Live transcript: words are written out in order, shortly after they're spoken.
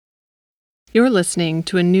You're listening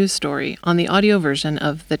to a news story on the audio version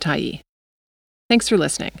of The Tyee. Thanks for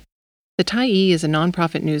listening. The Tyee is a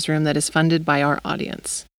nonprofit newsroom that is funded by our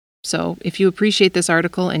audience. So, if you appreciate this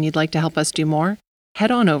article and you'd like to help us do more,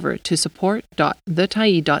 head on over to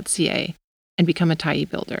support.thetyee.ca and become a Tyee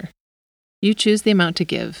builder. You choose the amount to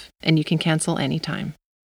give, and you can cancel anytime.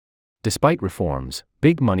 Despite reforms,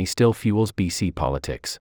 big money still fuels BC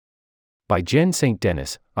politics. By Jen St.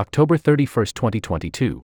 Denis, October 31,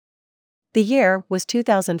 2022. The year was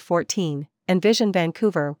 2014, and Vision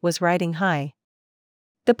Vancouver was riding high.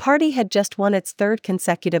 The party had just won its third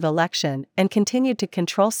consecutive election and continued to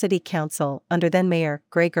control City Council under then-Mayor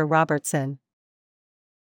Gregor Robertson.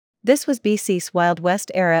 This was BC's Wild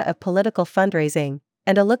West era of political fundraising,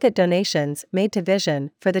 and a look at donations made to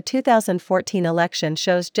Vision for the 2014 election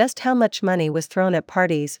shows just how much money was thrown at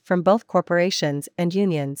parties from both corporations and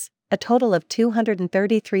unions. A total of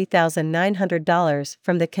 $233,900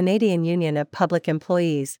 from the Canadian Union of Public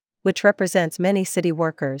Employees, which represents many city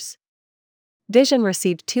workers. Vision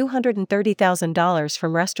received $230,000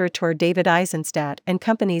 from restaurateur David Eisenstadt and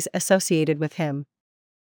companies associated with him.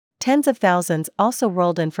 Tens of thousands also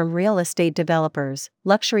rolled in from real estate developers,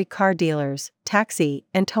 luxury car dealers, taxi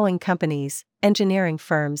and towing companies, engineering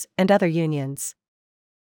firms, and other unions.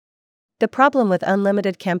 The problem with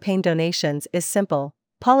unlimited campaign donations is simple.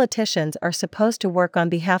 Politicians are supposed to work on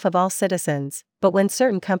behalf of all citizens, but when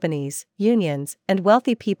certain companies, unions, and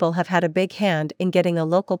wealthy people have had a big hand in getting a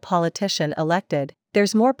local politician elected,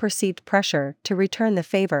 there's more perceived pressure to return the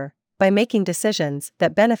favor by making decisions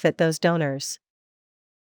that benefit those donors.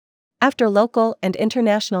 After local and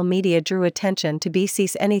international media drew attention to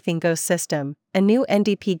BC's Anything Goes system, a new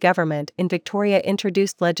NDP government in Victoria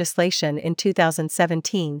introduced legislation in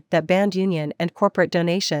 2017 that banned union and corporate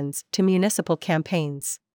donations to municipal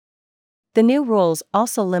campaigns. The new rules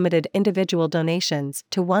also limited individual donations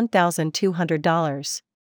to $1,200.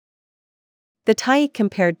 The Tyee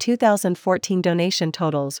compared 2014 donation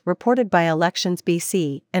totals reported by Elections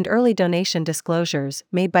BC and early donation disclosures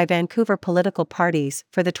made by Vancouver political parties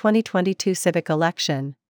for the 2022 civic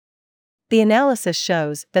election. The analysis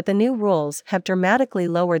shows that the new rules have dramatically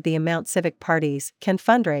lowered the amount civic parties can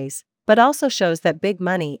fundraise, but also shows that big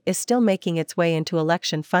money is still making its way into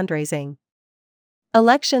election fundraising.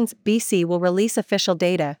 Elections BC will release official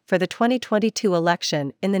data for the 2022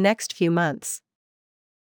 election in the next few months.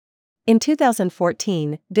 In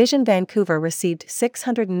 2014, Vision Vancouver received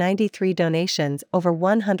 693 donations over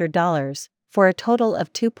 $100, for a total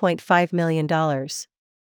of $2.5 million.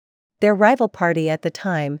 Their rival party at the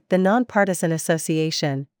time, the Nonpartisan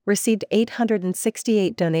Association, received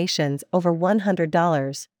 868 donations over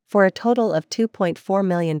 $100, for a total of $2.4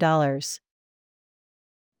 million.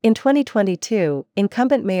 In 2022,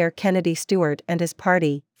 incumbent Mayor Kennedy Stewart and his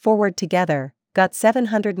party, Forward Together, got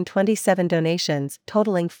 727 donations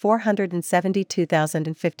totaling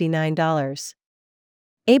 $472,059.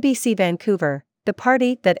 ABC Vancouver, the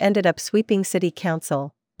party that ended up sweeping City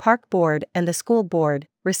Council, Park Board and the School Board,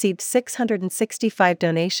 received 665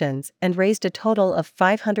 donations and raised a total of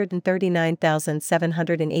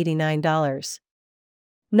 $539,789.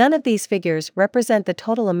 None of these figures represent the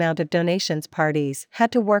total amount of donations parties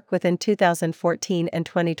had to work with in 2014 and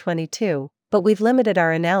 2022. But we've limited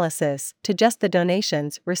our analysis to just the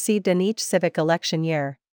donations received in each civic election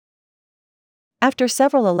year. After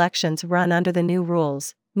several elections run under the new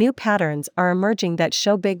rules, new patterns are emerging that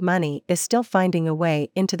show big money is still finding a way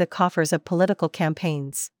into the coffers of political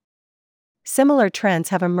campaigns. Similar trends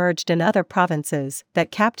have emerged in other provinces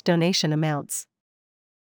that capped donation amounts.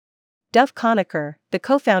 Dov Conacher, the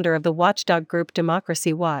co-founder of the watchdog group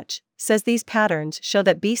Democracy Watch, says these patterns show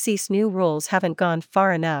that BC's new rules haven't gone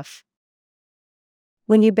far enough.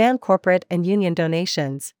 When you ban corporate and union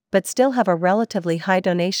donations, but still have a relatively high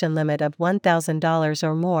donation limit of $1,000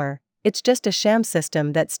 or more, it's just a sham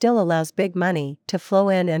system that still allows big money to flow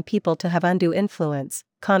in and people to have undue influence,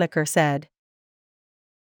 Conacher said.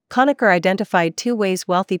 Conacher identified two ways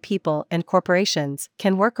wealthy people and corporations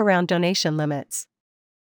can work around donation limits.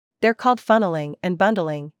 They're called funneling and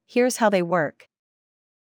bundling. Here's how they work.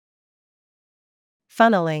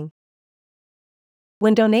 Funneling.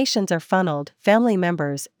 When donations are funneled, family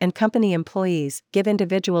members and company employees give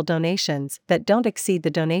individual donations that don't exceed the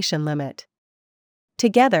donation limit.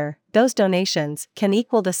 Together, those donations can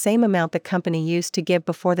equal the same amount the company used to give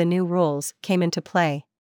before the new rules came into play.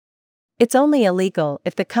 It's only illegal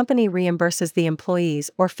if the company reimburses the employees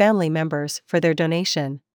or family members for their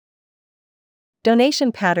donation.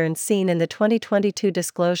 Donation patterns seen in the 2022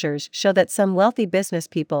 disclosures show that some wealthy business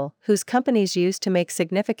people whose companies used to make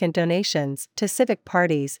significant donations to civic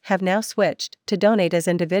parties have now switched to donate as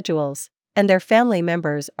individuals, and their family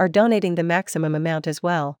members are donating the maximum amount as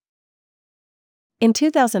well. In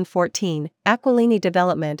 2014, Aquilini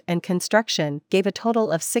Development and Construction gave a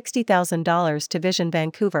total of $60,000 to Vision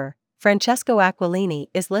Vancouver. Francesco Aquilini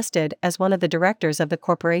is listed as one of the directors of the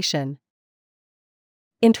corporation.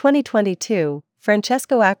 In 2022,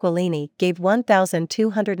 Francesco Aquilini gave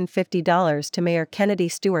 $1,250 to Mayor Kennedy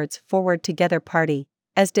Stewart's Forward Together party,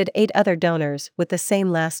 as did 8 other donors with the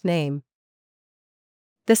same last name.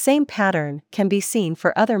 The same pattern can be seen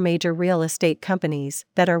for other major real estate companies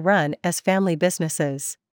that are run as family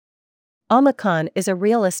businesses. Omicron is a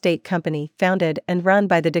real estate company founded and run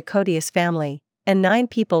by the Decotius family, and 9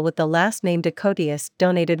 people with the last name Decotius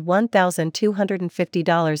donated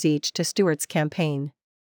 $1,250 each to Stewart's campaign.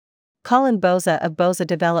 Colin Boza of Boza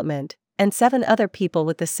Development, and 7 other people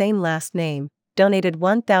with the same last name, donated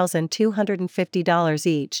 $1,250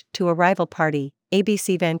 each to a rival party,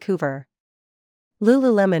 ABC Vancouver.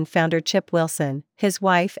 Lululemon founder Chip Wilson, his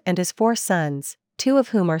wife and his 4 sons, 2 of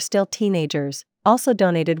whom are still teenagers, also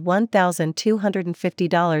donated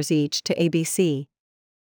 $1,250 each to ABC.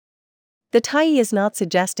 The Tyee is not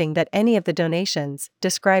suggesting that any of the donations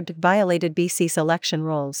described violated BC's election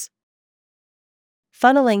rules.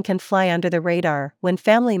 Funneling can fly under the radar when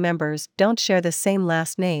family members don't share the same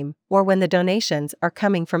last name or when the donations are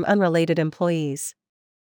coming from unrelated employees.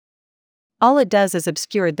 All it does is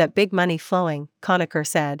obscure that big money flowing, Conacher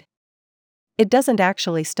said. It doesn't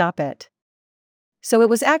actually stop it. So it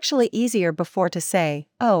was actually easier before to say,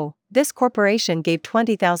 oh, this corporation gave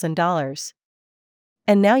 $20,000.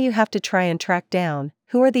 And now you have to try and track down,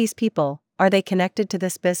 who are these people, are they connected to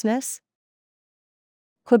this business?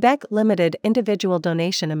 Quebec limited individual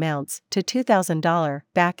donation amounts to $2,000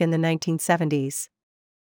 back in the 1970s.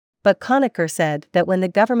 But Conacher said that when the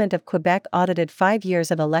government of Quebec audited 5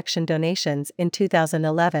 years of election donations in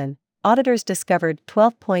 2011, auditors discovered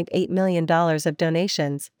 $12.8 million of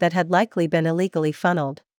donations that had likely been illegally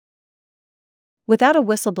funneled. Without a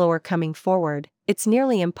whistleblower coming forward, it's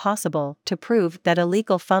nearly impossible to prove that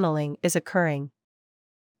illegal funneling is occurring.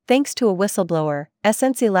 Thanks to a whistleblower,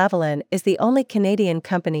 SNC-Lavalin is the only Canadian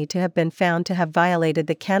company to have been found to have violated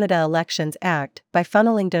the Canada Elections Act by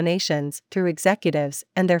funneling donations through executives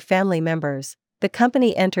and their family members. The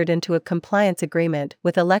company entered into a compliance agreement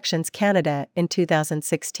with Elections Canada in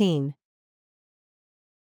 2016.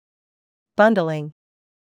 Bundling.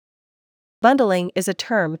 Bundling is a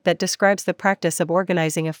term that describes the practice of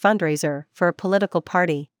organizing a fundraiser for a political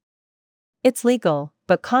party. It's legal,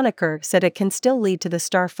 but Conacher said it can still lead to the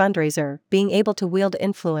star fundraiser being able to wield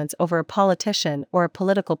influence over a politician or a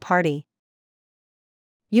political party.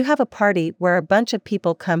 You have a party where a bunch of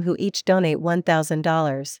people come who each donate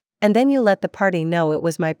 $1,000, and then you let the party know it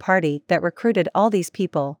was my party that recruited all these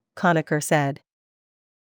people, Conacher said.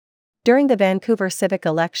 During the Vancouver civic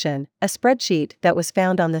election, a spreadsheet that was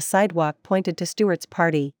found on the sidewalk pointed to Stewart's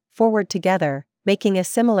party, Forward Together, making a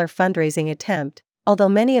similar fundraising attempt, although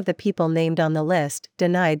many of the people named on the list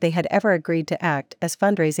denied they had ever agreed to act as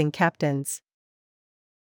fundraising captains.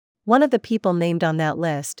 One of the people named on that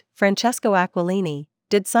list, Francesco Aquilini,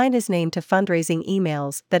 did sign his name to fundraising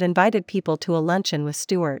emails that invited people to a luncheon with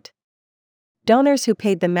Stewart. Donors who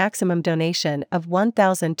paid the maximum donation of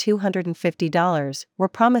 $1,250 were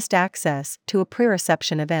promised access to a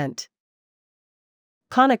pre-reception event.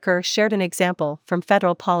 Conacher shared an example from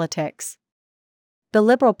federal politics. The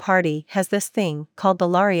Liberal Party has this thing called the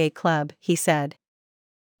Laurier Club, he said.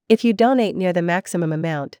 If you donate near the maximum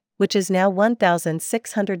amount, which is now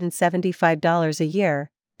 $1,675 a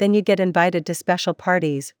year, then you get invited to special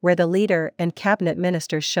parties where the leader and cabinet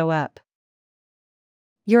ministers show up.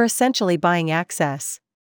 You're essentially buying access.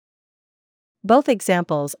 Both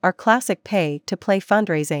examples are classic pay-to-play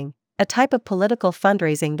fundraising, a type of political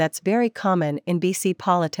fundraising that's very common in BC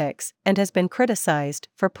politics and has been criticized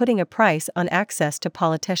for putting a price on access to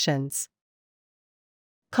politicians.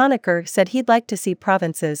 Conacher said he'd like to see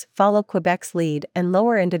provinces follow Quebec's lead and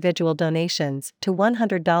lower individual donations to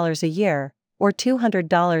 $100 a year, or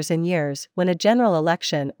 $200 in years when a general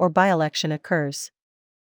election or by-election occurs.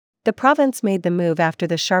 The province made the move after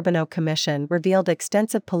the Charbonneau Commission revealed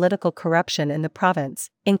extensive political corruption in the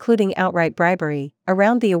province, including outright bribery,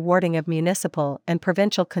 around the awarding of municipal and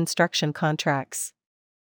provincial construction contracts.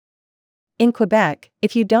 In Quebec,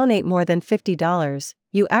 if you donate more than $50,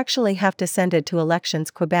 you actually have to send it to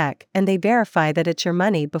Elections Quebec and they verify that it's your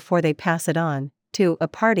money before they pass it on to a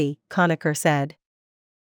party, Conacher said.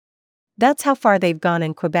 That's how far they've gone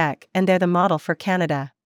in Quebec, and they're the model for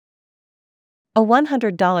Canada. A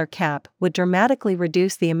 $100 cap would dramatically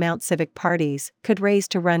reduce the amount civic parties could raise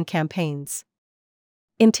to run campaigns.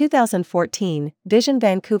 In 2014, Vision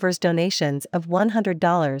Vancouver's donations of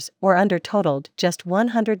 $100 or under totaled just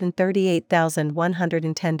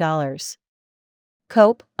 $138,110.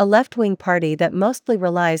 COPE, a left-wing party that mostly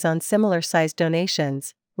relies on similar-sized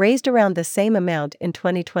donations, raised around the same amount in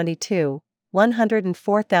 2022,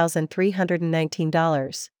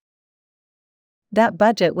 $104,319. That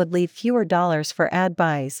budget would leave fewer dollars for ad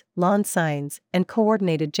buys, lawn signs, and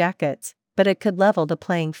coordinated jackets, but it could level the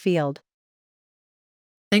playing field.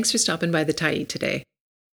 Thanks for stopping by the Tyee today.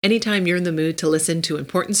 Anytime you're in the mood to listen to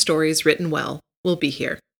important stories written well, we'll be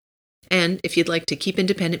here. And if you'd like to keep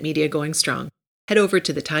independent media going strong, head over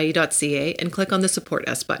to thetyee.ca and click on the Support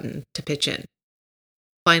Us button to pitch in.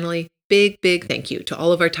 Finally, big thank you to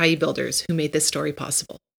all of our Tyee builders who made this story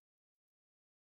possible.